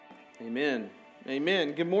Amen.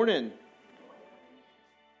 Amen. Good morning.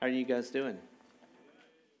 How are you guys doing?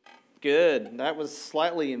 Good. That was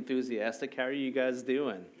slightly enthusiastic. How are you guys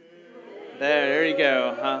doing? There you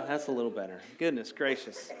go. That's a little better. Goodness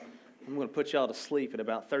gracious. I'm going to put y'all to sleep in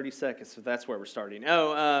about 30 seconds if that's where we're starting.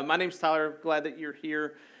 My name's Tyler. Glad that you're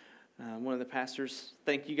here. One of the pastors.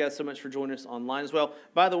 Thank you guys so much for joining us online as well.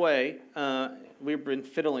 By the way, we've been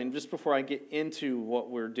fiddling. Just before I get into what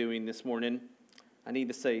we're doing this morning, I need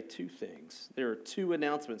to say two things. There are two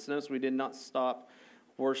announcements. Notice we did not stop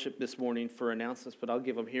worship this morning for announcements, but I'll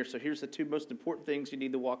give them here. So here's the two most important things you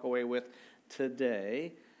need to walk away with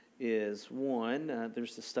today is one,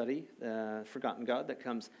 there's the study, Forgotten God, that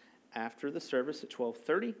comes after the service at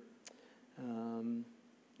 12:30.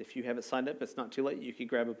 If you haven't signed up, it's not too late. You can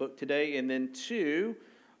grab a book today. And then two,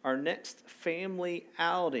 our next family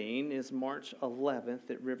outing is March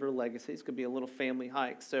 11th at River Legacy. It's going to be a little family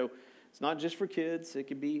hike. So it's not just for kids. It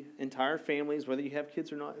could be entire families. Whether you have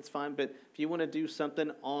kids or not, it's fine. But if you want to do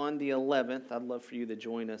something on the 11th, I'd love for you to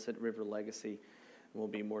join us at River Legacy. And there'll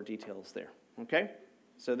be more details there. Okay?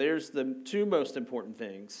 So there's the two most important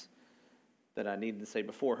things that I needed to say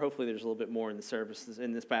before. Hopefully there's a little bit more in the service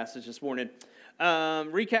in this passage this morning.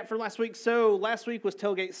 Recap for last week. So last week was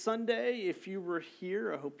Tailgate Sunday. If you were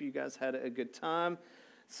here, I hope you guys had a good time.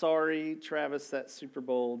 Sorry, Travis, that Super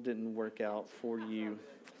Bowl didn't work out for you.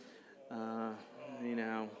 You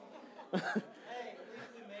know.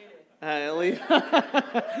 At least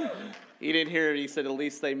you didn't hear it. He said, at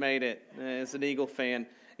least they made it. As an Eagle fan.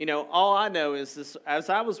 You know, all I know is this, as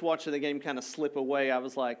I was watching the game kind of slip away, I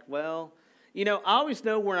was like, well, you know, I always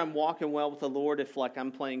know where I'm walking well with the Lord if, like,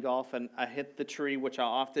 I'm playing golf and I hit the tree, which I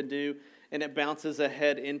often do, and it bounces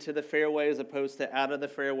ahead into the fairway as opposed to out of the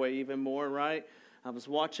fairway even more, right? I was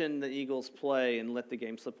watching the Eagles play and let the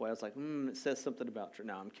game slip away. I was like, it says something about...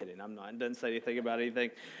 No, I'm kidding. I'm not. It doesn't say anything about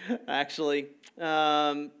anything. Actually, we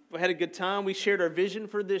had a good time. We shared our vision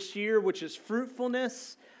for this year, which is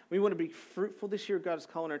fruitfulness. We want to be fruitful this year. God is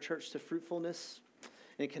calling our church to fruitfulness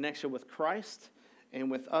in connection with Christ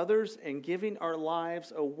and with others and giving our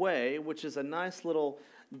lives away, which is a nice little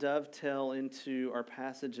dovetail into our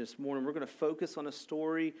passage this morning. We're going to focus on a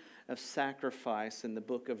story of sacrifice in the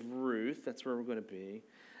book of Ruth. That's where we're going to be.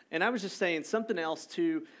 And I was just saying something else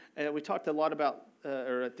too. We talked a lot about,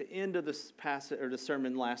 or at the end of this passage or the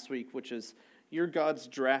sermon last week, which is you're God's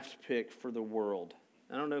draft pick for the world.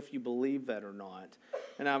 I don't know if you believe that or not.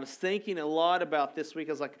 And I was thinking a lot about this week.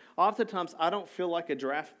 I was like, oftentimes I don't feel like a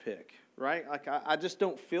draft pick, right? Like I just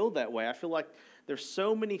don't feel that way. I feel like there's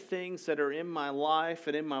so many things that are in my life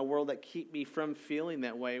and in my world that keep me from feeling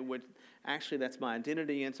that way, which actually that's my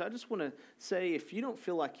identity. And so I just want to say, if you don't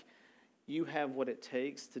feel like you have what it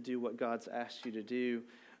takes to do what God's asked you to do,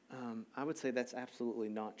 I would say that's absolutely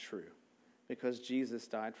not true because Jesus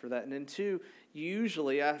died for that. And then two,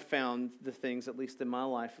 usually I found the things, at least in my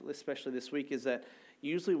life, especially this week, is that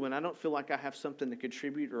usually when I don't feel like I have something to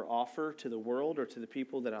contribute or offer to the world or to the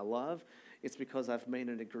people that I love, it's because I've made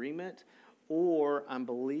an agreement or I'm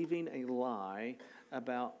believing a lie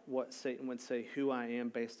about what Satan would say who I am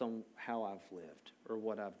based on how I've lived or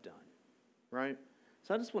what I've done, right?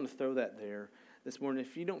 So I just want to throw that there this morning.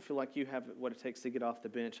 If you don't feel like you have what it takes to get off the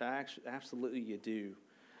bench, absolutely you do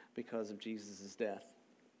because of Jesus' death.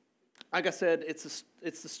 Like I said, it's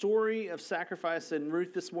the story of sacrifice in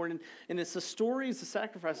Ruth this morning, and it's the stories of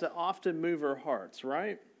sacrifice that often move our hearts,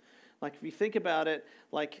 right? Like if you think about it,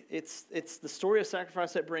 like it's the story of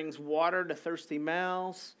sacrifice that brings water to thirsty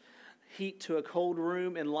mouths, heat to a cold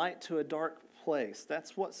room, and light to a dark place.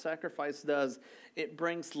 That's what sacrifice does. It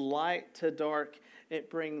brings light to dark, it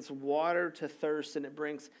brings water to thirst, and it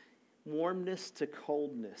brings warmness to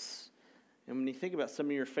coldness. And when you think about some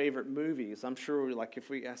of your favorite movies, I'm sure, like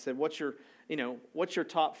I said, what's your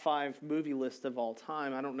top 5 movie list of all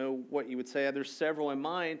time? I don't know what you would say. There's several in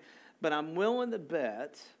mind, but I'm willing to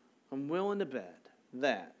bet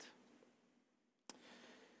that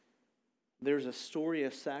there's a story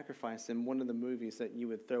of sacrifice in one of the movies that you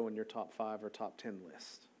would throw in your top 5 or top 10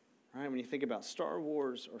 list. Right? When you think about Star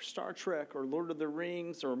Wars or Star Trek or Lord of the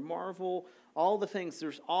Rings or Marvel, all the things,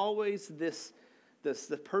 there's always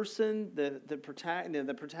the person, the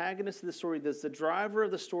protagonist of the story, the driver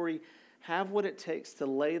of the story have what it takes to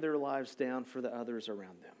lay their lives down for the others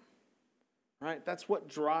around them. Right? That's what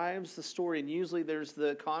drives the story. And usually there's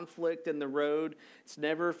the conflict in the road. It's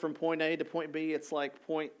never from point A to point B. It's like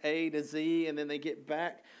point A to Z, and then they get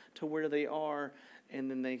back to where they are,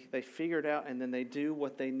 and then they figure it out, and then they do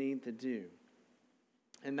what they need to do.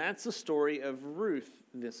 And that's the story of Ruth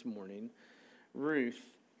this morning. Ruth.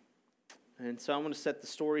 And so I'm going to set the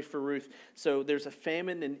story for Ruth. So there's a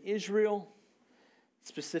famine in Israel.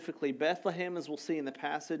 specifically Bethlehem, as we'll see in the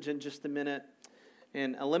passage in just a minute.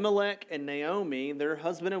 And Elimelech and Naomi, their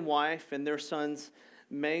husband and wife, and their sons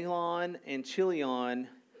Mahlon and Chilion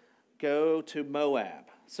go to Moab.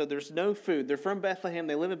 So there's no food. They're from Bethlehem.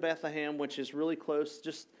 They live in Bethlehem, which is really close,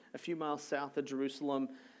 just a few miles south of Jerusalem.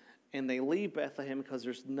 And they leave Bethlehem because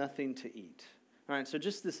there's nothing to eat. All right, so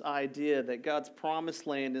just this idea that God's promised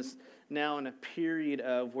land is now in a period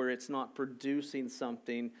of where it's not producing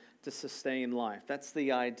something to sustain life. That's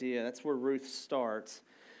the idea. That's where Ruth starts.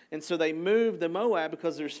 And so they move to Moab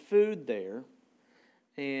because there's food there.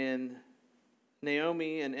 And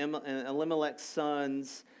Naomi and Elimelech's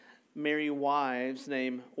sons marry wives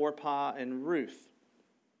named Orpah and Ruth.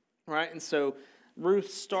 Right? And so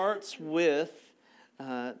Ruth starts with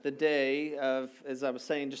the day of, as I was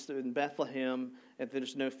saying, just in Bethlehem, if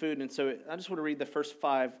there's no food. And so I just want to read the first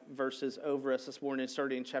 5 verses over us this morning,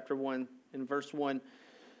 starting in chapter 1, in verse 1.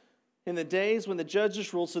 In the days when the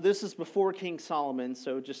judges ruled, so this is before King Solomon,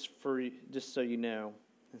 so just so you know.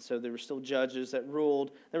 And so there were still judges that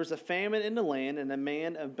ruled. There was a famine in the land, and a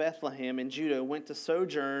man of Bethlehem in Judah went to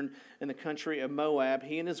sojourn in the country of Moab,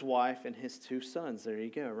 he and his wife and his 2 sons. There you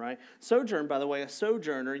go, right? Sojourn, by the way, a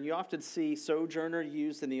sojourner, you often see sojourner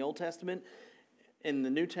used in the Old Testament. In the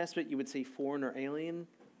New Testament, you would see foreign or alien,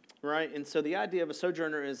 right? And so the idea of a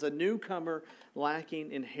sojourner is a newcomer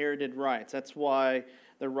lacking inherited rights. That's why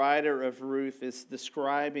the writer of Ruth is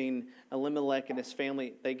describing Elimelech and his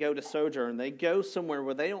family. They go to sojourn. They go somewhere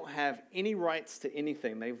where they don't have any rights to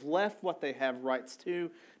anything. They've left what they have rights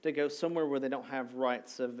to go somewhere where they don't have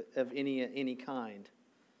rights of any kind.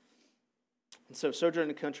 And so sojourn in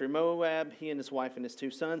the country of Moab, he and his wife and his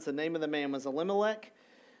 2 sons. The name of the man was Elimelech,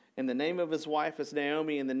 and the name of his wife is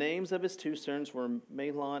Naomi, and the names of his 2 sons were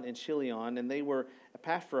Mahlon and Chilion, and they were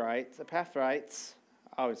Epaphrites,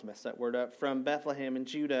 I always mess that word up, from Bethlehem in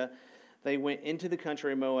Judah. They went into the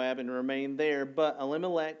country of Moab and remained there. But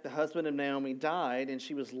Elimelech, the husband of Naomi, died, and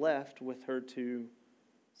she was left with her 2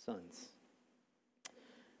 sons.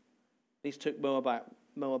 These took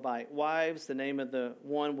Moabite wives. The name of the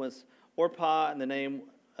one was Orpah, and the name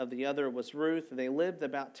of the other was Ruth. They lived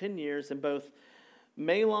about 10 years, and both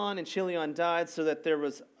Mahlon and Chilion died, so that there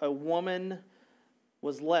was a woman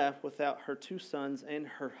was left without her 2 sons and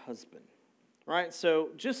her husband. Right, so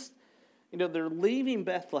just, they're leaving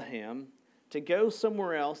Bethlehem to go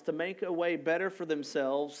somewhere else to make a way better for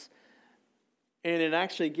themselves, and it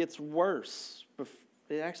actually gets worse.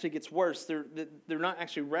 It actually gets worse. They're not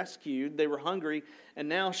actually rescued. They were hungry, and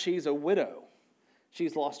now she's a widow.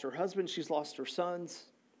 She's lost her husband. She's lost her sons.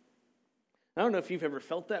 I don't know if you've ever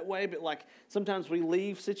felt that way, but like sometimes we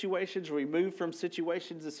leave situations or we move from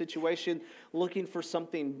situation to situation looking for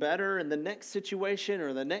something better in the next situation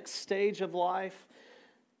or the next stage of life,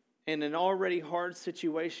 and an already hard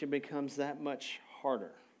situation becomes that much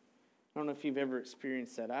harder. I don't know if you've ever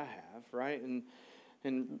experienced that. I have, right?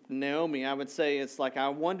 And Naomi, I would say it's like, I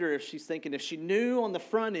wonder if she's thinking, if she knew on the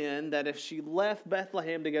front end that if she left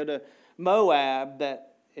Bethlehem to go to Moab, that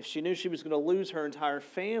if she knew she was going to lose her entire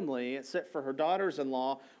family, except for her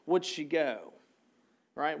daughters-in-law, would she go?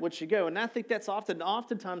 Right? Would she go? And I think that's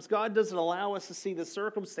oftentimes God doesn't allow us to see the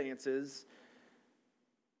circumstances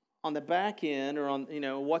on the back end or on,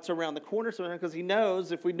 what's around the corner, because He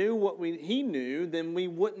knows if we knew what He knew, then we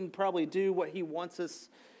wouldn't probably do what He wants us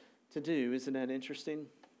to do. Isn't that interesting?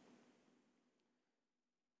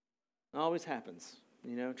 It always happens.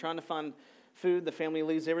 Trying to find food, the family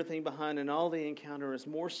leaves everything behind, and all they encounter is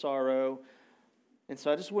more sorrow. And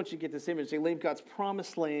so I just want you to get this image. They leave God's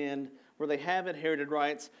promised land where they have inherited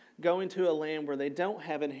rights, going to a land where they don't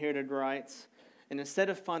have inherited rights, and instead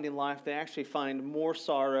of finding life, they actually find more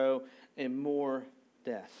sorrow and more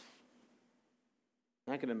death.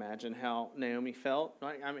 I can imagine how Naomi felt.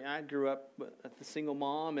 Right? I mean, I grew up with a single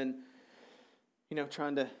mom and,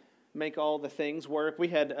 trying to make all the things work. We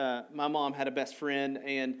had, my mom had a best friend,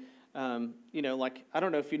 and I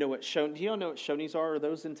don't know if you know what Shoney's. Do you all know what Shoney's are? Are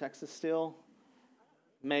those in Texas still?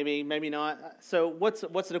 Maybe not. So what's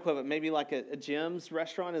an equivalent? Maybe like a Jim's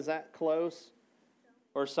restaurant? Is that close?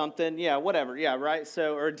 Or something? Yeah, whatever. Yeah, right?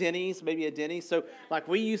 So, or Denny's, maybe a Denny's. So, like,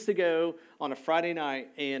 we used to go on a Friday night,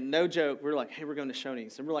 and no joke, we're like, hey, we're going to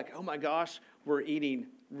Shoney's. And we're like, oh my gosh, we're eating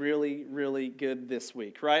really, really good this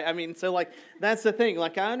week, right? I mean, so, like, that's the thing.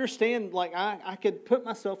 Like, I understand, like, I could put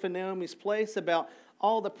myself in Naomi's place about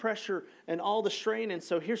all the pressure and all the strain. And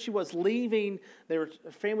so here she was leaving. Her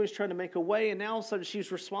family was trying to make a way. And now all of a sudden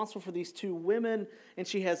she's responsible for these 2 women. And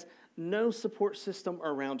she has no support system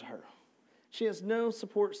around her. She has no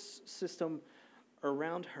support system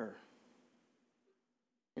around her.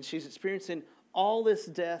 And she's experiencing all this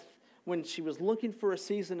death when she was looking for a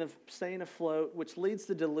season of staying afloat, which leads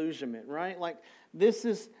to delusionment, right? Like, this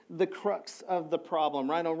is the crux of the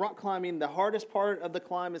problem, right? On rock climbing, the hardest part of the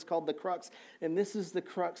climb is called the crux, and this is the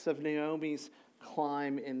crux of Naomi's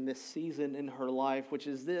climb in this season in her life, which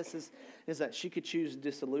is that she could choose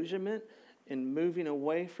disillusionment and moving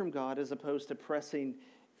away from God as opposed to pressing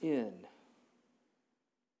in.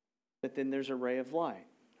 But then there's a ray of light,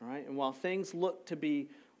 right? And while things look to be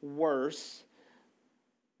worse,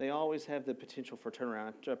 they always have the potential for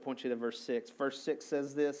turnaround. I point you to verse 6. Verse 6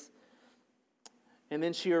 says this, "And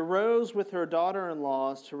then she arose with her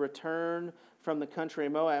daughter-in-laws to return from the country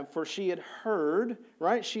of Moab, for she had heard,"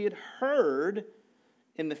 right? She had heard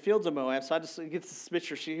in the fields of Moab. So I just get this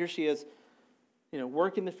picture. Here she is,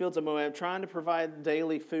 working the fields of Moab, trying to provide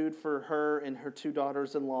daily food for her and her two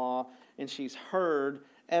daughters-in-law. And she's heard,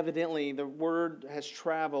 evidently, the word has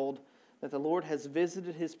traveled that the Lord has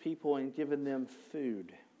visited his people and given them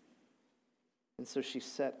food. And so she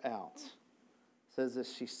set out. It says that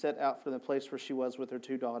she set out from the place where she was with her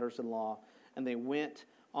two daughters-in-law, and they went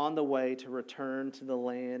on the way to return to the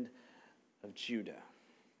land of Judah.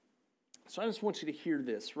 So I just want you to hear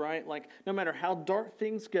this, right? Like, no matter how dark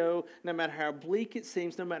things go, no matter how bleak it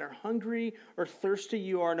seems, no matter how hungry or thirsty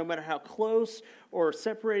you are, no matter how close or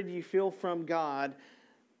separated you feel from God,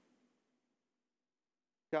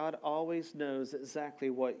 God always knows exactly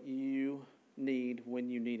what you need when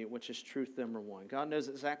you need it, which is truth number one. God knows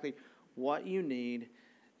exactly what you need,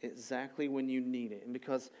 exactly when you need it. And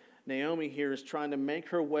because Naomi here is trying to make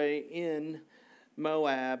her way in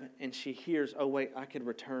Moab, and she hears, oh wait, I could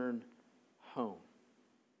return home.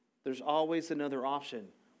 There's always another option.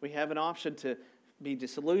 We have an option to be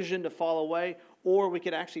disillusioned, to fall away, or we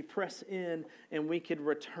could actually press in and we could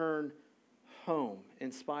return home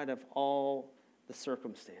in spite of all the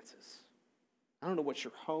circumstances. I don't know what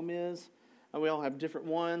your home is. We all have different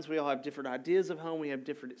ones. We all have different ideas of home. We have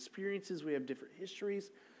different experiences. We have different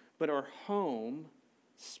histories. But our home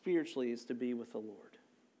spiritually is to be with the Lord.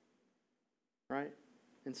 Right?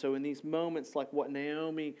 And so in these moments like what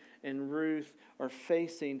Naomi and Ruth are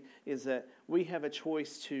facing is that we have a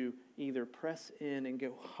choice to either press in and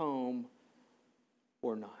go home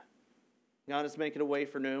or not. God is making a way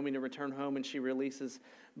for Naomi to return home, and she releases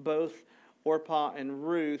both Orpah and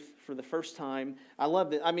Ruth for the first time. I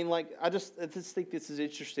love it. I just think this is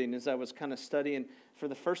interesting as I was kind of studying. For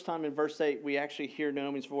the first time in verse 8, we actually hear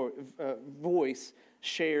Naomi's voice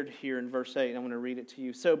shared here in verse 8. I'm going to read it to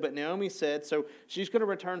you. But Naomi said, so she's going to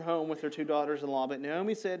return home with her two daughters-in-law. But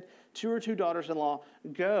Naomi said to her two daughters-in-law,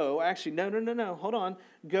 go. Actually, no. Hold on.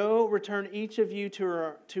 Go, return each of you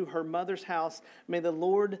to her mother's house. May the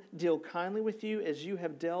Lord deal kindly with you as you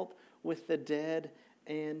have dealt with the dead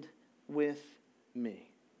and with me.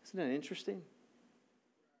 Isn't that interesting?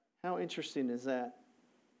 How interesting is that?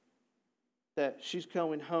 That she's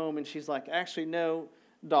going home and she's like, actually, no,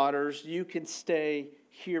 daughters, you can stay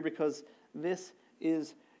here because this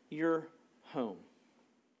is your home.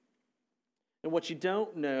 And what you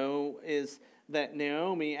don't know is that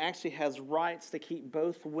Naomi actually has rights to keep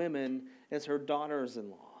both women as her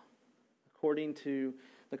daughters-in-law. According to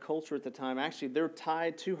the culture at the time, actually, they're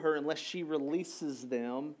tied to her unless she releases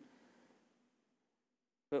them.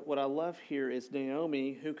 But what I love here is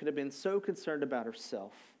Naomi, who could have been so concerned about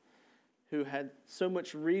herself, who had so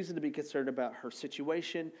much reason to be concerned about her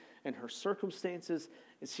situation and her circumstances,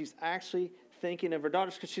 and she's actually thinking of her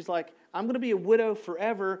daughters because she's like, I'm going to be a widow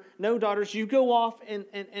forever. No, daughters, you go off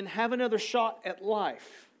and have another shot at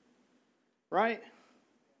life, right?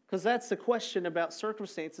 Because that's the question about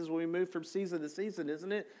circumstances when we move from season to season,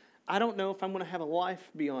 isn't it? I don't know if I'm going to have a life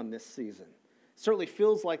beyond this season. Certainly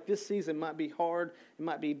feels like this season might be hard. It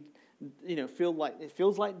might be, feels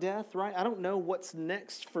like death, right? I don't know what's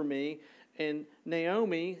next for me. And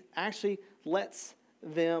Naomi actually lets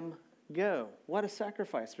them go. What a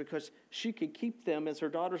sacrifice, because she could keep them as her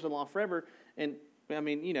daughters-in-law forever. And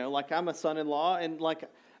like I'm a son-in-law, and like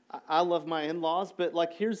I love my in-laws, but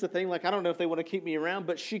like here's the thing, like I don't know if they want to keep me around,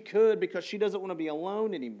 but she could because she doesn't want to be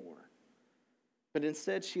alone anymore. But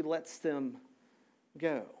instead she lets them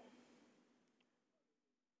go.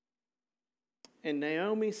 And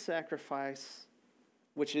Naomi's sacrifice,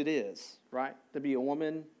 which it is, right? To be a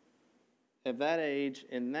woman of that age,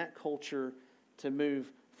 in that culture, to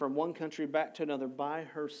move from one country back to another by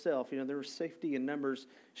herself. There was safety in numbers.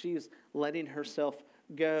 She is letting herself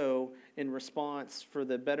go in response for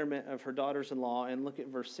the betterment of her daughters-in-law. And look at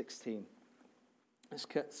verse 16. Let's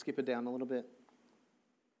skip it down a little bit.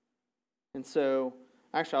 And so,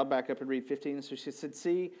 actually, I'll back up and read 15. So she said,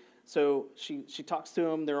 see, so she talks to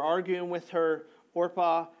him. They're arguing with her.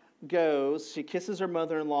 Orpah goes. She kisses her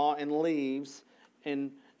mother-in-law and leaves.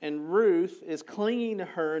 And And Ruth is clinging to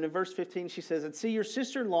her. And in verse 15, she says, and see, your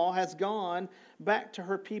sister-in-law has gone back to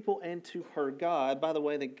her people and to her God. By the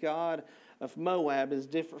way, the God of Moab is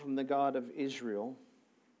different from the God of Israel.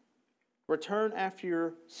 Return after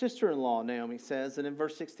your sister-in-law, Naomi says. And in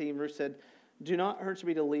verse 16, Ruth said, do not urge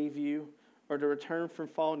me to leave you or to return from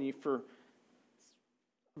following you. For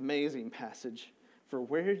amazing passage. For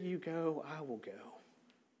where you go, I will go.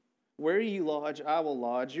 Where you lodge, I will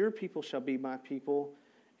lodge. Your people shall be my people,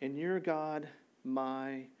 and your God,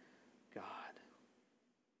 my God.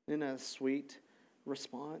 Isn't that a sweet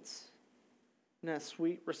response? Isn't that a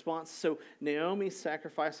sweet response? So Naomi's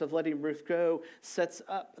sacrifice of letting Ruth go sets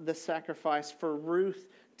up the sacrifice for Ruth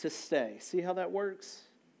to stay. See how that works?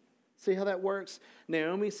 See how that works?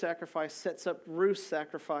 Naomi's sacrifice sets up Ruth's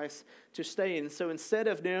sacrifice to stay. And so instead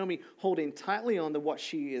of Naomi holding tightly on to what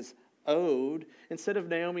she is owed, instead of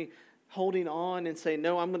Naomi holding on and saying,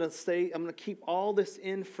 no, I'm going to stay, I'm going to keep all this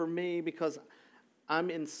in for me because I'm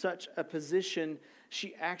in such a position,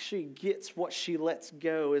 she actually gets what she lets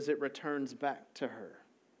go as it returns back to her.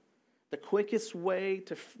 The quickest way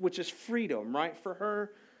to, which is freedom, right, for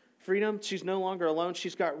her, freedom, she's no longer alone.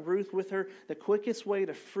 She's got Ruth with her. The quickest way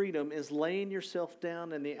to freedom is laying yourself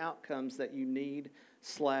down in the outcomes that you need/want.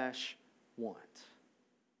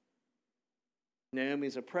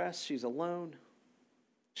 Naomi's oppressed. She's alone.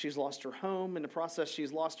 She's lost her home. In the process,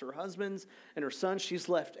 she's lost her husbands and her sons. She's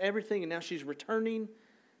left everything, and now she's returning.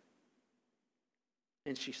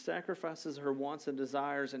 And she sacrifices her wants and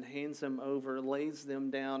desires and hands them over, lays them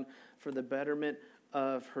down for the betterment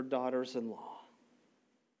of her daughters-in-law.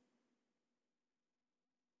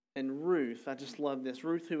 And Ruth, I just love this.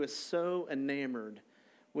 Ruth, who is so enamored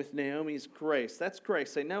with Naomi's grace. That's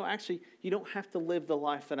grace. Say, no, actually, you don't have to live the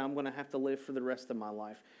life that I'm going to have to live for the rest of my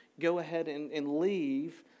life. Go ahead and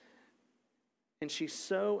leave. And she's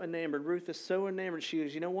so enamored. Ruth is so enamored. She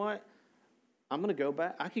goes, you know what? I'm going to go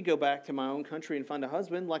back. I could go back to my own country and find a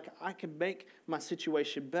husband. Like, I could make my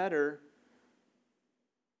situation better.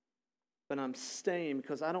 But I'm staying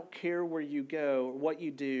because I don't care where you go or what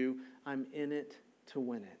you do. I'm in it to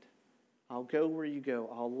win it. I'll go where you go.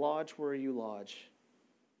 I'll lodge where you lodge.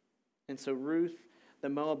 And so Ruth, the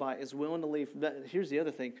Moabite, is willing to leave. Here's the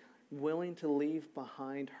other thing. Willing to leave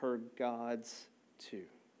behind her gods too.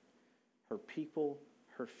 Her people,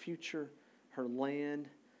 her future, her land.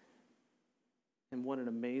 And what an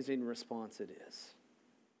amazing response it is.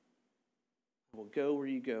 I will go where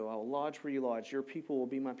you go. I will lodge where you lodge. Your people will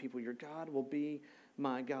be my people. Your God will be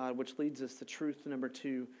my God. Which leads us to truth number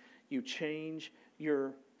 2. You change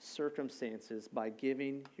your circumstances by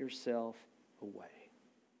giving yourself away.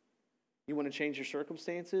 You want to change your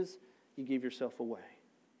circumstances? You give yourself away.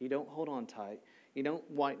 You don't hold on tight. You don't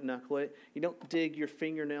white knuckle it. You don't dig your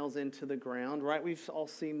fingernails into the ground, right? We've all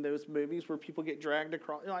seen those movies where people get dragged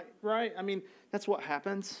across, right? I mean, that's what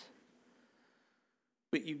happens.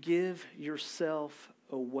 But you give yourself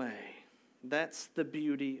away. That's the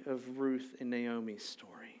beauty of Ruth and Naomi's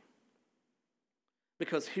story.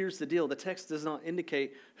 Because here's the deal. The text does not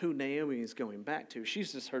indicate who Naomi is going back to.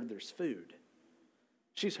 She's just heard there's food.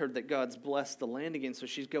 She's heard that God's blessed the land again, so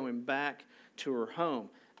she's going back to her home.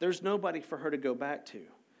 There's nobody for her to go back to,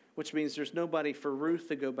 which means there's nobody for Ruth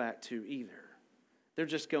to go back to either. They're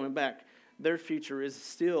just going back. Their future is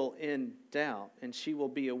still in doubt, and she will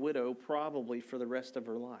be a widow probably for the rest of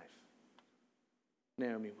her life.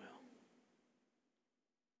 Naomi will.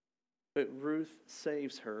 But Ruth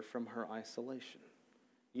saves her from her isolation.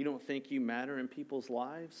 You don't think you matter in people's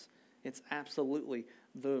lives? It's absolutely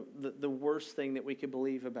the worst thing that we could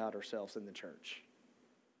believe about ourselves in the church.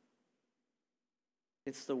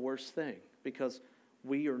 It's the worst thing because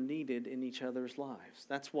we are needed in each other's lives.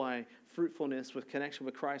 That's why fruitfulness with connection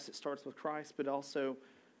with Christ, it starts with Christ, but also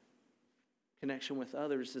connection with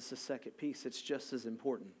others is the second piece. It's just as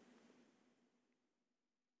important.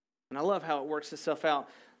 And I love how it works itself out.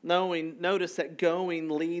 Notice that going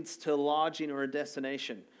leads to lodging or a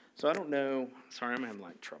destination. So I don't know. Sorry, I'm having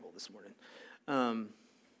trouble this morning. I'm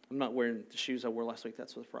not wearing the shoes I wore last week.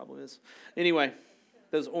 That's what the problem is. Anyway,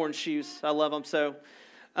 those orange shoes, I love them. So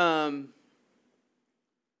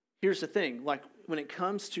here's the thing. When it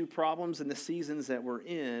comes to problems in the seasons that we're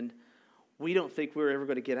in, we don't think we're ever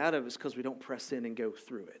going to get out of it because we don't press in and go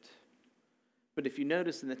through it. But if you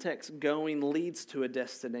notice in the text, going leads to a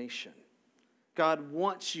destination. God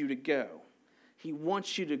wants you to go. He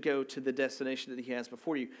wants you to go to the destination that He has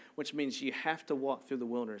before you, which means you have to walk through the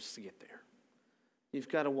wilderness to get there. You've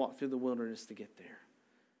got to walk through the wilderness to get there.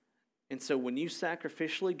 And so when you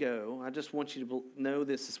sacrificially go, I just want you to know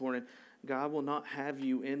this morning, God will not have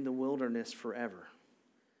you in the wilderness forever.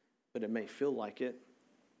 But it may feel like it,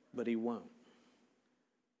 but He won't.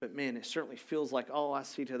 But man, it certainly feels like all I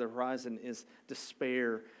see to the horizon is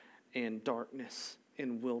despair and darkness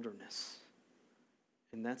and wilderness.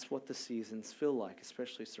 And that's what the seasons feel like,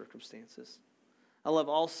 especially circumstances. I love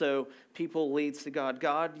also people leads to God.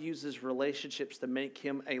 God uses relationships to make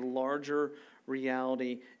him a larger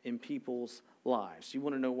reality in people's lives. You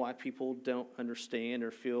want to know why people don't understand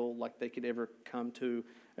or feel like they could ever come to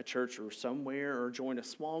a church or somewhere or join a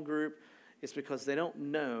small group? It's because they don't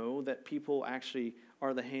know that people actually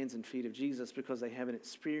are the hands and feet of Jesus, because they haven't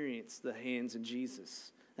experienced the hands and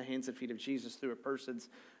feet of Jesus through a person's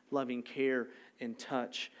loving care and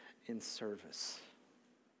touch and service.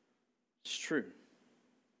 It's true.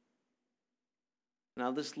 And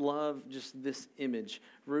I just love just this image.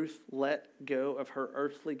 Ruth let go of her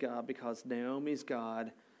earthly God because Naomi's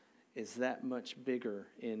God is that much bigger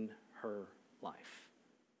in her life.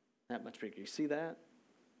 That much bigger. You see that?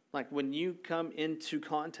 Like when you come into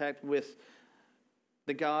contact with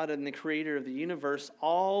the God and the creator of the universe,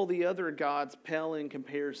 all the other gods pale in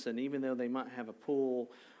comparison, even though they might have a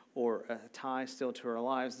pull or a tie still to our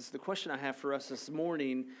lives. This is the question I have for us this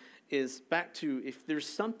morning is back to, if there's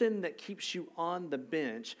something that keeps you on the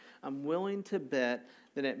bench, I'm willing to bet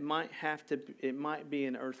that it might be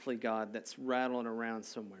an earthly God that's rattling around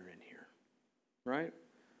somewhere in here, right?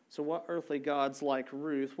 So what earthly gods like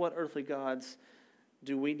Ruth, what earthly gods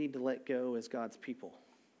do we need to let go as God's people?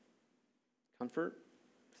 Comfort?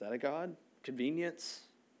 Is that a God? Convenience?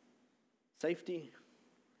 Safety?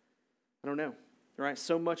 I don't know. Right?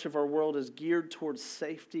 So much of our world is geared towards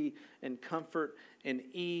safety and comfort and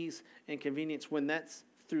ease and convenience, when that's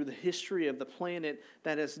through the history of the planet,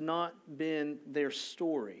 that has not been their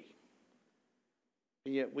story.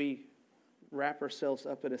 Yet we wrap ourselves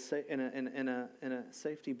up in a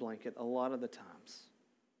safety blanket a lot of the times,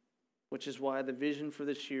 which is why the vision for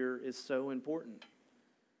this year is so important.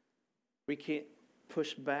 We can't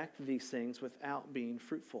push back these things without being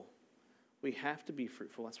fruitful. We have to be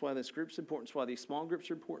fruitful. That's why this group's important. That's why these small groups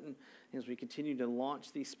are important. As we continue to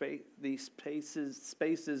launch these spaces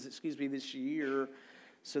this year,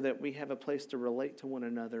 so that we have a place to relate to one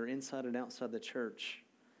another inside and outside the church.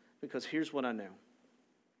 Because here's what I know.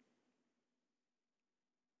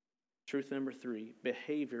 Truth number 3,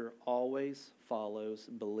 behavior always follows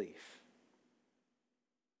belief.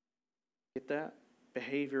 Get that?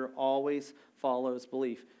 Behavior always follows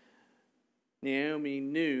belief. Naomi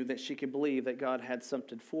knew that she could believe that God had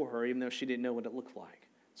something for her, even though she didn't know what it looked like.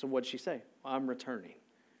 So what did she say? I'm returning.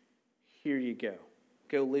 Here you go.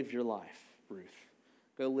 Go live your life, Ruth.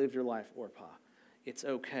 Go live your life, Orpah. It's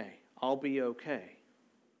okay. I'll be okay.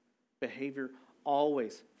 Behavior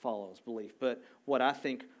always follows belief. But what I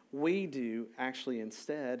think we do actually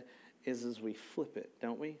instead is we flip it,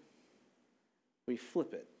 don't we? We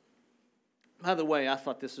flip it. By the way, I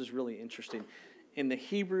thought this was really interesting. In the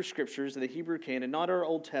Hebrew scriptures, the Hebrew canon, not our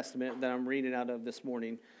Old Testament that I'm reading out of this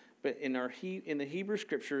morning, but in the Hebrew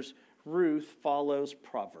scriptures, Ruth follows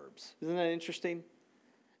Proverbs. Isn't that interesting?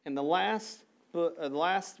 In the last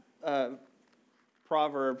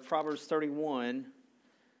proverb, Proverbs 31,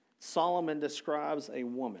 Solomon describes a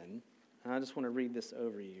woman, and I just want to read this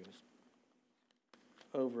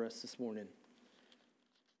over us this morning.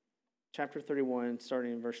 Chapter 31,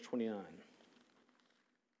 starting in verse 29.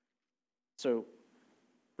 So,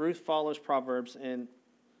 Ruth follows Proverbs, and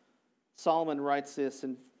Solomon writes this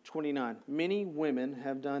in 29. Many women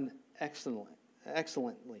have done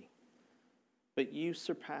excellently, but you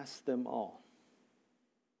surpass them all.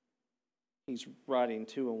 He's writing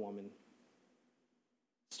to a woman.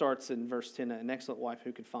 Starts in verse 10, an excellent wife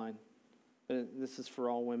who could find. But this is for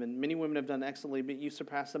all women. Many women have done excellently, but you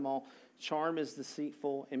surpass them all. Charm is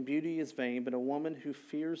deceitful, and beauty is vain, but a woman who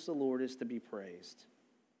fears the Lord is to be praised.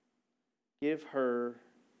 Give her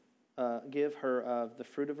of the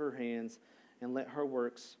fruit of her hands, and let her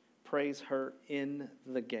works praise her in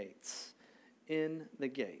the gates. In the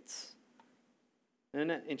gates. Isn't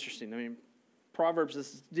that interesting? I mean, Proverbs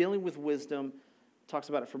is dealing with wisdom, talks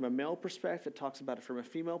about it from a male perspective, talks about it from a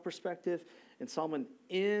female perspective, and Solomon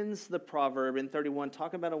ends the proverb in 31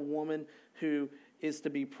 talking about a woman who is to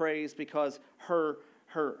be praised because her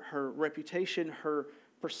reputation, her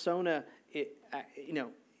persona, it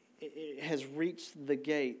has reached the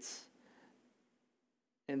gates.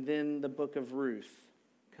 And then the book of Ruth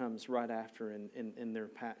comes right after in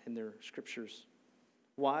their scriptures.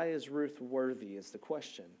 Why is Ruth worthy is the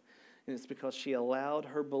question. And it's because she allowed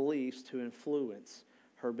her beliefs to influence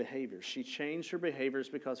her behaviors. She changed her behaviors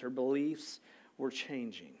because her beliefs were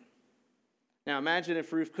changing. Now imagine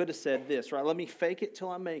if Ruth could have said this, right? Let me fake it till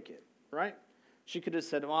I make it, right? She could have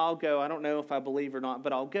said, well, I'll go. I don't know if I believe or not,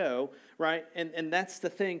 but I'll go, right? And that's the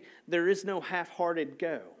thing. There is no half-hearted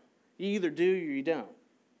go. You either do or you don't,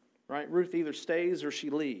 right? Ruth either stays or she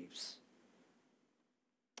leaves.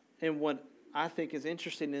 And what I think is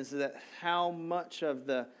interesting is that how much of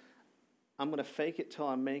the I'm going to fake it till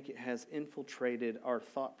I make it has infiltrated our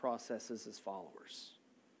thought processes as followers.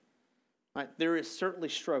 Right? There is certainly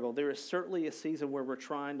struggle. There is certainly a season where we're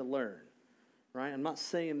trying to learn. Right? I'm not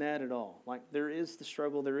saying that at all. Like, there is the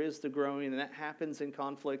struggle, there is the growing, and that happens in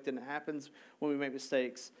conflict, and it happens when we make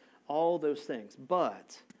mistakes, all those things.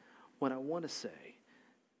 But what I want to say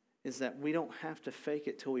is that we don't have to fake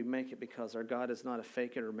it till we make it, because our God is not a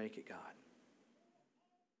fake it or make it God.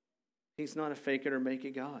 He's not a fake it or make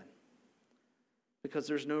it God. Because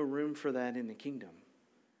there's no room for that in the kingdom.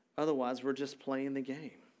 Otherwise, we're just playing the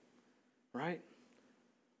game. Right?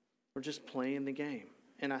 We're just playing the game.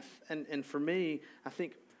 And for me, I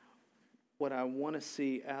think what I want to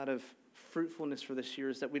see out of fruitfulness for this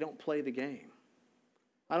year is that we don't play the game.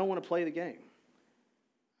 I don't want to play the game.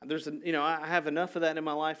 I have enough of that in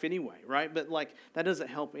my life anyway, right? But like, that doesn't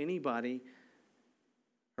help anybody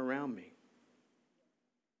around me.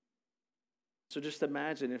 So just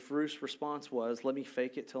imagine if Ruth's response was, let me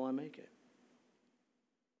fake it till I make it.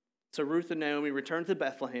 So Ruth and Naomi returned to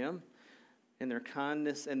Bethlehem, and their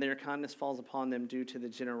kindness falls upon them due to the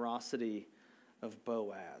generosity of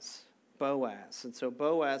Boaz. And so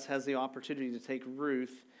Boaz has the opportunity to take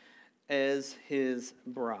Ruth as his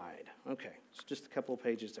bride. Okay, it's just a couple of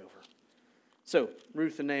pages over. So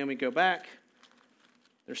Ruth and Naomi go back.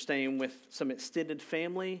 They're staying with some extended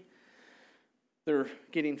family. They're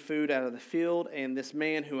getting food out of the field, and this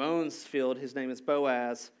man who owns the field, his name is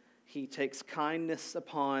Boaz, he takes kindness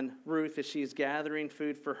upon Ruth as she's gathering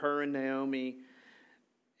food for her and Naomi.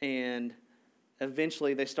 And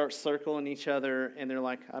eventually they start circling each other, and they're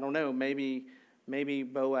like, I don't know, maybe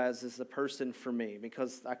Boaz is the person for me,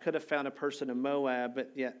 because I could have found a person in Moab, but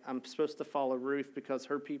yet I'm supposed to follow Ruth because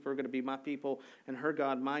her people are going to be my people and her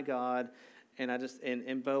God my God.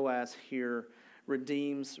 And Boaz here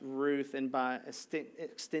redeems Ruth, and by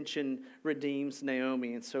extension redeems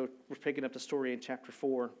Naomi. And so we're picking up the story in chapter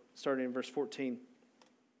 4, starting in verse 14.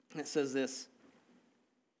 It says this.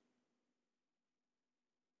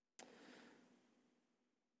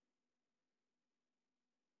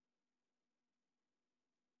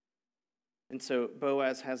 And so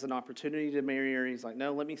Boaz has an opportunity to marry her. He's like,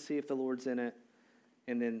 no, let me see if the Lord's in it.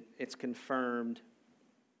 And then it's confirmed.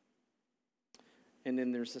 And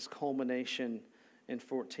then there's this culmination in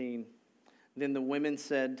 14. Then the women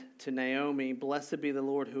said to Naomi, blessed be the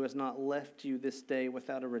Lord who has not left you this day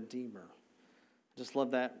without a redeemer. I just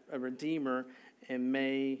love that, a redeemer. And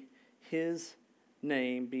may his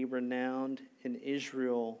name be renowned in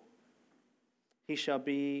Israel. He shall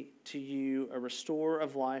be to you a restorer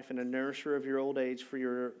of life and a nourisher of your old age, for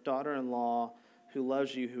your daughter-in-law who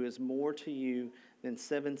loves you, who is more to you than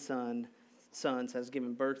 7 sons, has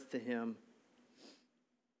given birth to him.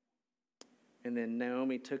 And then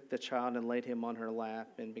Naomi took the child and laid him on her lap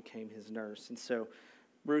and became his nurse. And so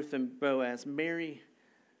Ruth and Boaz marry.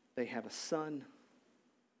 They have a son.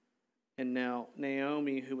 And now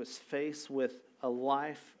Naomi, who was faced with a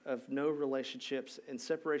life of no relationships and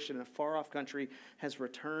separation in a far-off country, has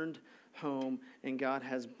returned home, and God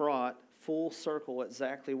has brought full circle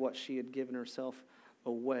exactly what she had given herself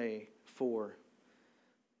away for,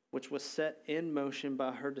 which was set in motion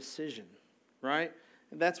by her decision, right?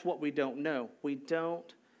 And that's what we don't know. We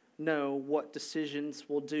don't know what decisions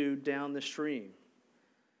will do down the stream.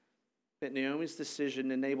 But Naomi's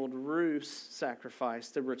decision enabled Ruth's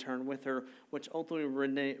sacrifice to return with her, which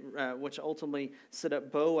ultimately set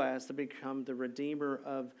up Boaz to become the redeemer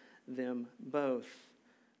of them both.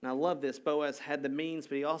 And I love this. Boaz had the means,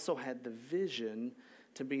 but he also had the vision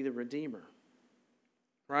to be the redeemer.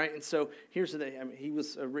 Right? And so here's the thing. I mean, he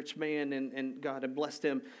was a rich man, and God had blessed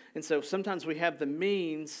him. And so sometimes we have the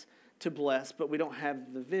means to bless, but we don't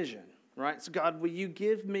have the vision. Right? So God, will you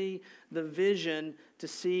give me the vision to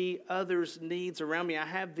see others' needs around me? I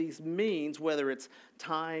have these means, whether it's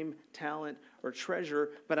time, talent, or treasure,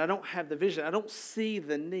 but I don't have the vision. I don't see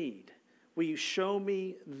the need. Will you show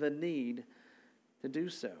me the need to do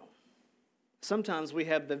so? Sometimes we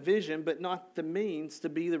have the vision, but not the means to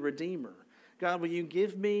be the redeemer. God, will you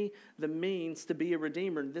give me the means to be a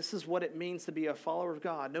redeemer? This is what it means to be a follower of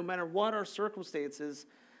God. No matter what our circumstances,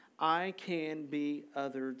 I can be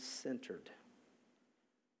other-centered.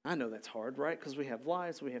 I know that's hard, right? Because we have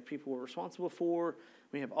lives, we have people we're responsible for,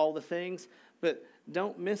 we have all the things. But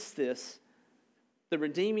don't miss this. The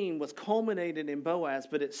redeeming was culminated in Boaz,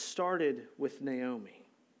 but it started with Naomi,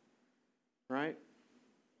 right?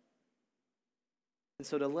 And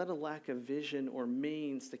so to let a lack of vision or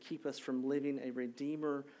means to keep us from living a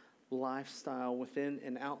Redeemer lifestyle within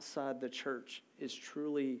and outside the church is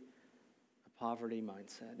truly a poverty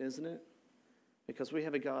mindset, isn't it? Because we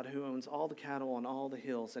have a God who owns all the cattle on all the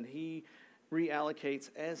hills, and he reallocates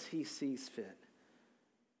as he sees fit.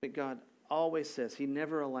 But God always says he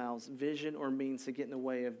never allows vision or means to get in the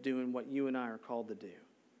way of doing what you and I are called to do.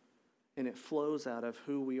 And it flows out of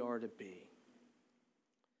who we are to be.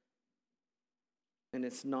 And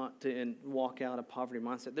it's not to walk out a poverty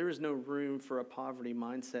mindset. There is no room for a poverty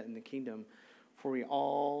mindset in the kingdom, for we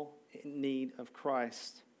all in need of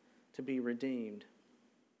Christ to be redeemed.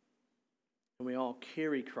 And we all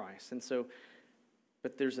carry Christ. And so,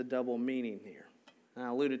 but there's a double meaning here. And I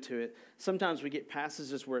alluded to it. Sometimes we get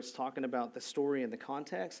passages where it's talking about the story and the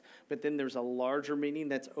context, but then there's a larger meaning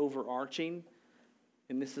that's overarching.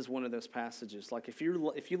 And this is one of those passages. Like if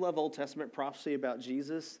you love Old Testament prophecy about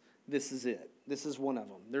Jesus, this is it. This is one of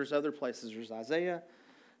them. There's other places. There's Isaiah.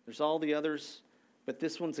 There's all the others. But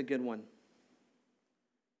this one's a good one.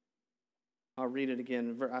 I'll read it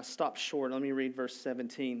again. I stopped short. Let me read verse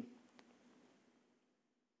 17.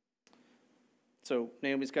 So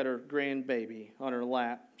Naomi's got her grandbaby on her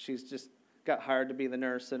lap. She's just got hired to be the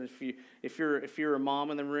nurse. And if you're a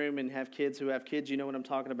mom in the room and have kids who have kids, you know what I'm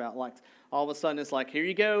talking about. Like all of a sudden it's like, here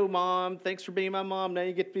you go, mom. Thanks for being my mom. Now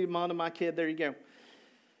you get to be mom to my kid. There you go.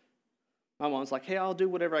 My mom's like, hey, I'll do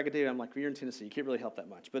whatever I can do. I'm like, well, you're in Tennessee. You can't really help that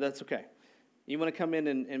much, but that's okay. You want to come in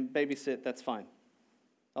and babysit, that's fine.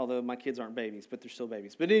 Although my kids aren't babies, but they're still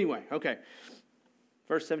babies. But anyway, okay.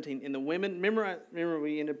 Verse 17. In the women, remember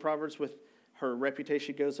we ended Proverbs with her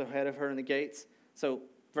reputation goes ahead of her in the gates. So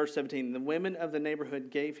verse 17, the women of the neighborhood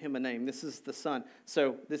gave him a name. This is the son.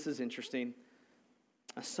 So this is interesting.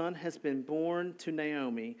 A son has been born to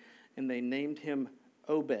Naomi, and they named him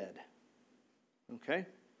Obed. Okay?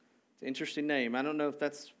 It's an interesting name. I don't know if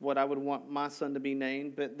that's what I would want my son to be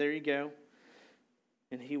named, but there you go.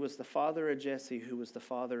 And he was the father of Jesse, who was the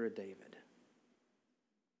father of David.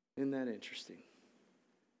 Isn't that interesting?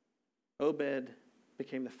 Obed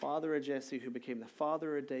became the father of Jesse, who became the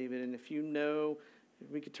father of David. And if you know,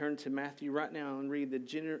 we could turn to Matthew right now and read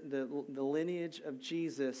the lineage of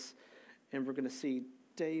Jesus, and we're going to see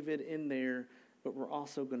David in there, but we're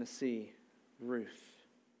also going to see Ruth.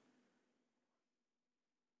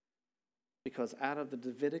 Because out of the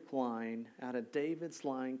Davidic line, out of David's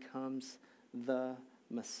line comes the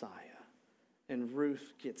Messiah. And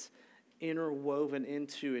Ruth gets interwoven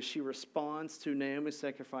into as she responds to Naomi's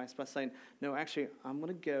sacrifice by saying, no, actually, I'm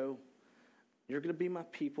going to go. You're going to be my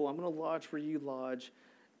people. I'm going to lodge where you lodge.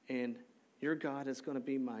 And your God is going to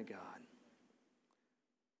be my God.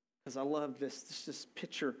 Because I love this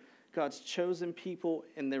picture. God's chosen people,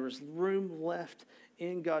 and there was room left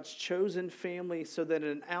in God's chosen family so that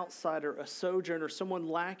an outsider, a sojourner, someone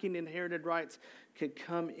lacking inherited rights could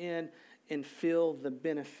come in and feel the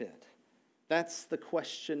benefit. That's the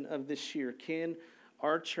question of this year. Can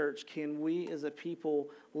our church, can we as a people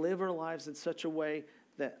live our lives in such a way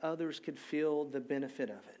that others could feel the benefit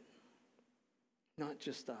of it? Not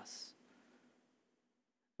just us.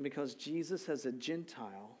 Because Jesus has a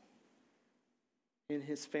Gentile in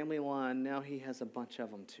his family line, now he has a bunch of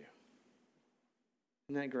them too.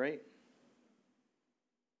 Isn't that great?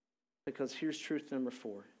 Because here's truth number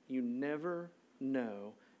 4. You never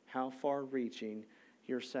know how far-reaching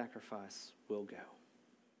your sacrifice will go.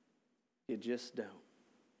 You just don't.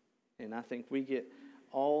 And I think we get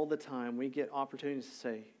all the time, we get opportunities to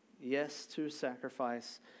say yes to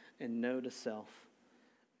sacrifice and no to self.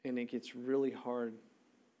 And it gets really hard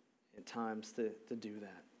at times to do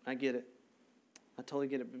that. I get it. I totally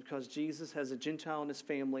get it. Because Jesus has a Gentile in his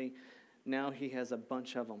family, now he has a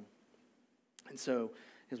bunch of them. And so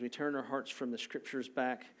as we turn our hearts from the scriptures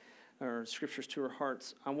back, or scriptures to our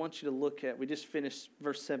hearts, I want you to look at, we just finished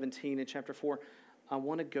verse 17 in chapter 4. I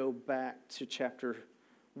want to go back to chapter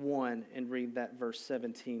 1 and read that verse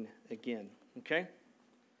 17 again, okay?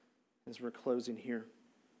 As we're closing here.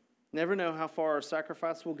 Never know how far our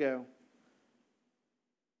sacrifice will go.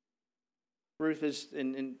 Ruth is,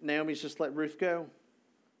 and Naomi's just let Ruth go.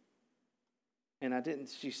 And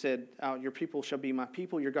she said, your people shall be my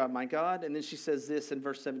people, your God my God. And then she says this in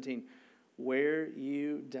verse 17, where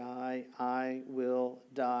you die, I will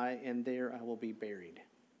die, and there I will be buried.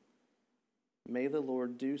 May the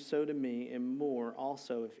Lord do so to me, and more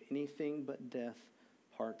also, if anything but death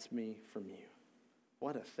parts me from you.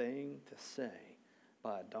 What a thing to say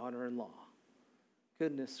by a daughter-in-law.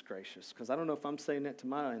 Goodness gracious, because I don't know if I'm saying that to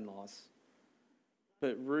my in-laws,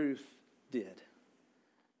 but Ruth did.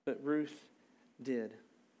 Let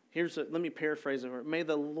me paraphrase it. May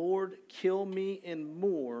the Lord kill me and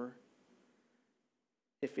more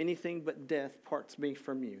if anything but death parts me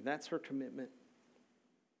from you. That's her commitment.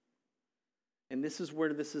 And this is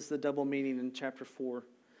where this is the double meaning in chapter 4,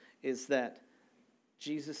 is that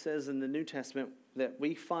Jesus says in the New Testament that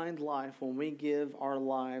we find life when we give our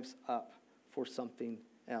lives up for something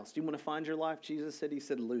else. Do you want to find your life? Jesus said, he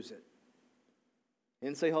said, lose it. He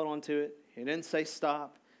didn't say hold on to it. He didn't say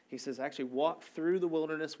stop. He says actually walk through the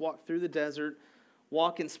wilderness, walk through the desert,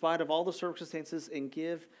 walk in spite of all the circumstances and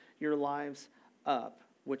give your lives up,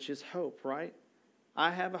 which is hope, right? I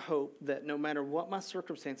have a hope that no matter what my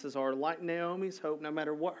circumstances are, like Naomi's hope, no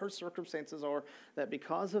matter what her circumstances are, that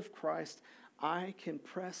because of Christ, I can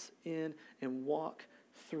press in and walk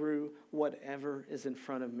through whatever is in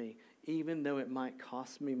front of me, even though it might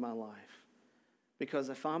cost me my life. Because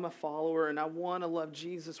if I'm a follower and I want to love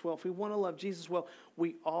Jesus well, if we want to love Jesus well,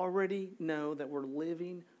 we already know that we're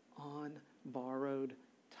living on borrowed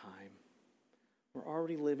time. We're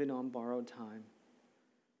already living on borrowed time.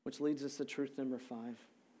 Which leads us to truth number 5.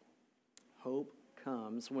 Hope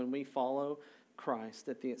comes when we follow Christ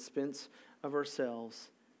at the expense of ourselves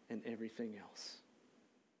and everything else.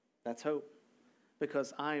 That's hope.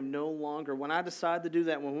 Because I am no longer, when I decide to do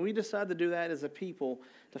that, when we decide to do that as a people,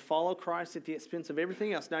 to follow Christ at the expense of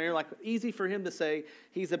everything else. Now you're like, easy for him to say,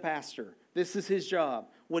 he's a pastor. This is his job.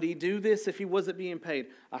 Would he do this if he wasn't being paid?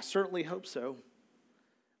 I certainly hope so.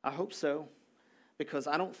 I hope so. Because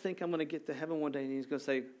I don't think I'm going to get to heaven one day and he's going to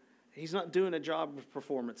say, he's not doing a job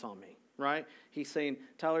performance on me, right? He's saying,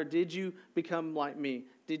 Tyler, did you become like me?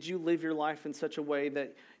 Did you live your life in such a way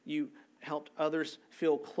that you helped others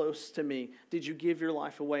feel close to me? Did you give your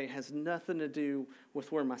life away? It has nothing to do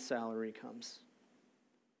with where my salary comes.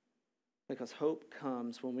 Because hope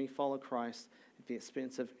comes when we follow Christ at the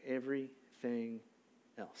expense of everything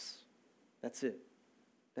else. That's it.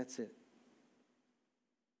 That's it.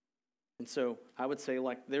 And so I would say,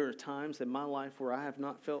 like, there are times in my life where I have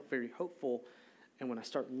not felt very hopeful. And when I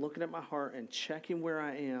start looking at my heart and checking where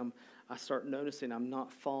I am, I start noticing I'm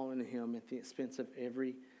not following him at the expense of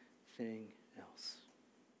everything else.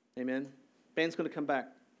 Amen? Band's going to come back.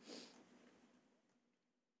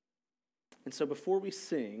 And so before we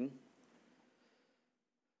sing,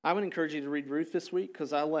 I would encourage you to read Ruth this week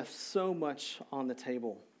because I left so much on the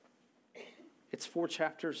table. It's 4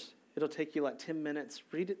 chapters. It'll take you like 10 minutes.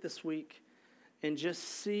 Read it this week and just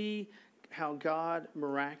see how God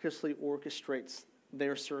miraculously orchestrates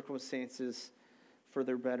their circumstances for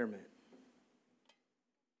their betterment.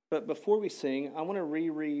 But before we sing, I want to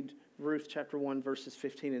reread Ruth chapter 1, verses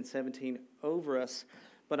 15 and 17 over us,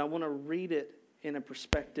 but I want to read it in a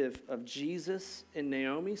perspective of Jesus in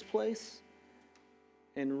Naomi's place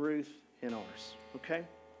and Ruth in ours, okay?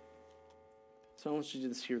 So I want you to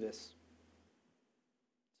just hear this.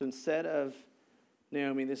 So instead of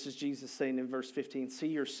Naomi, this is Jesus saying in verse 15, see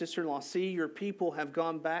your sister-in-law, see your people have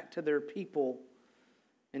gone back to their people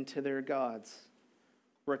and to their gods.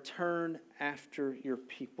 Return after your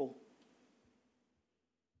people.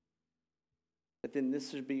 But then this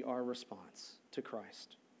should be our response to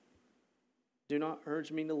Christ. Do not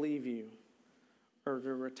urge me to leave you or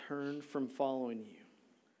to return from following you.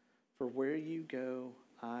 For where you go,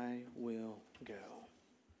 I will go.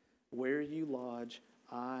 Where you lodge,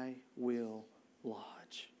 I will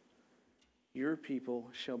lodge. Your people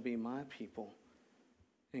shall be my people.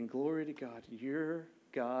 And glory to God, your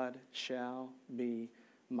God shall be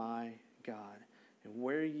my God. And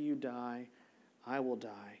where you die, I will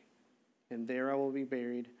die. And there I will be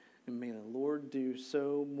buried. And may the Lord do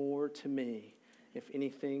so more to me, if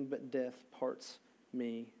anything but death parts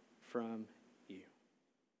me from you.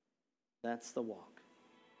 That's the walk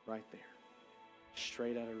right there.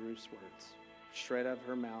 Straight out of Ruth's words. Straight out of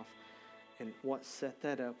her mouth. And what set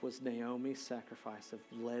that up was Naomi's sacrifice of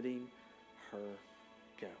letting her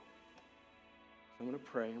go. I'm going to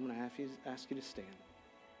pray. I'm going to ask you to stand.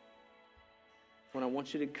 What I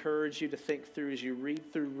want you to encourage you to think through as you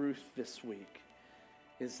read through Ruth this week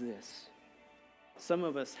is this. Some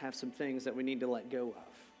of us have some things that we need to let go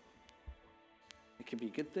of. It could be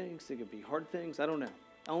good things. It could be hard things. I don't know.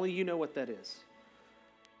 Only you know what that is.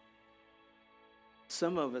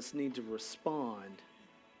 Some of us need to respond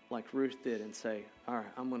like Ruth did and say, all right,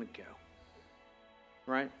 I'm going to go.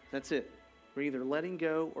 Right? That's it. We're either letting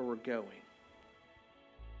go or we're going.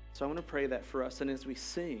 So I want to pray that for us. And as we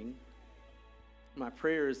sing, my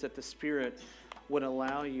prayer is that the Spirit would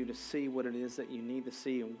allow you to see what it is that you need to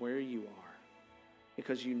see and where you are.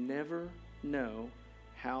 Because you never know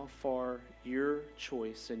how far your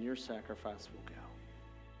choice and your sacrifice will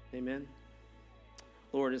go. Amen?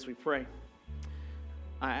 Lord, as we pray,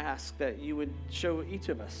 I ask that you would show each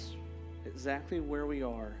of us exactly where we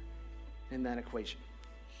are in that equation.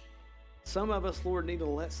 Some of us, Lord, need to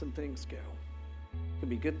let some things go. It could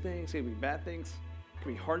be good things, it could be bad things, it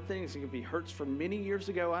could be hard things, it could be hurts from many years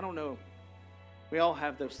ago. I don't know. We all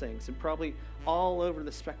have those things, and probably all over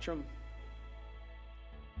the spectrum.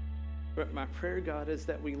 But my prayer, God, is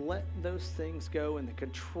that we let those things go and the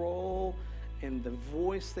control and the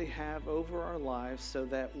voice they have over our lives so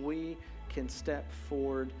that we can step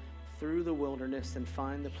forward through the wilderness and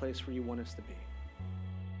find the place where you want us to be.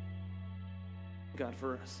 God,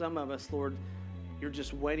 for some of us, Lord, you're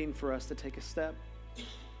just waiting for us to take a step.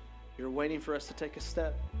 You're waiting for us to take a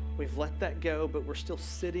step. We've let that go, but we're still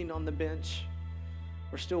sitting on the bench.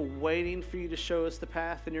 We're still waiting for you to show us the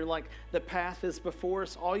path. And you're like, the path is before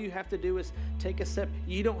us. All you have to do is take a step.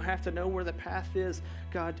 You don't have to know where the path is.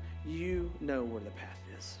 God, you know where the path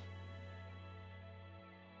is.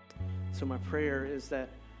 So my prayer is that,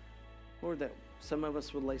 Lord, that some of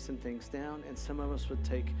us would lay some things down and some of us would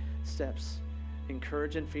take steps in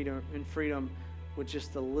courage and freedom with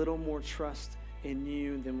just a little more trust in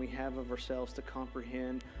you than we have of ourselves to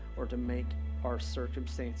comprehend or to make our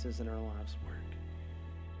circumstances and our lives work.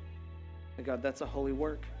 And God, that's a holy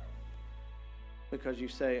work, because you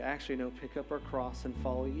say, actually, no, pick up our cross and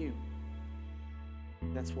follow you.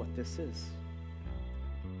 That's what this is.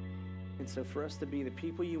 And so for us to be the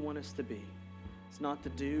people you want us to be, it's not to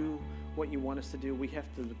do what you want us to do. We have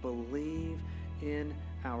to believe in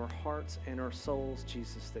our hearts and our souls,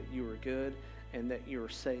 Jesus, that you are good and that you are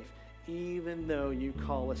safe, even though you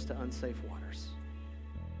call us to unsafe waters.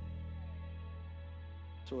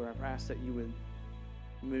 So Lord, I ask that you would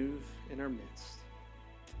move in our midst.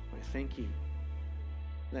 I thank you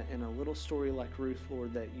that in a little story like Ruth,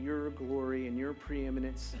 Lord, that your glory and your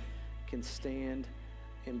preeminence can stand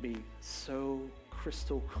and be so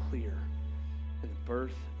crystal clear in the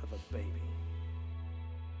birth of a baby.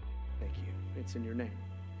 Thank you. It's in your name.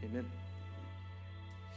 Amen.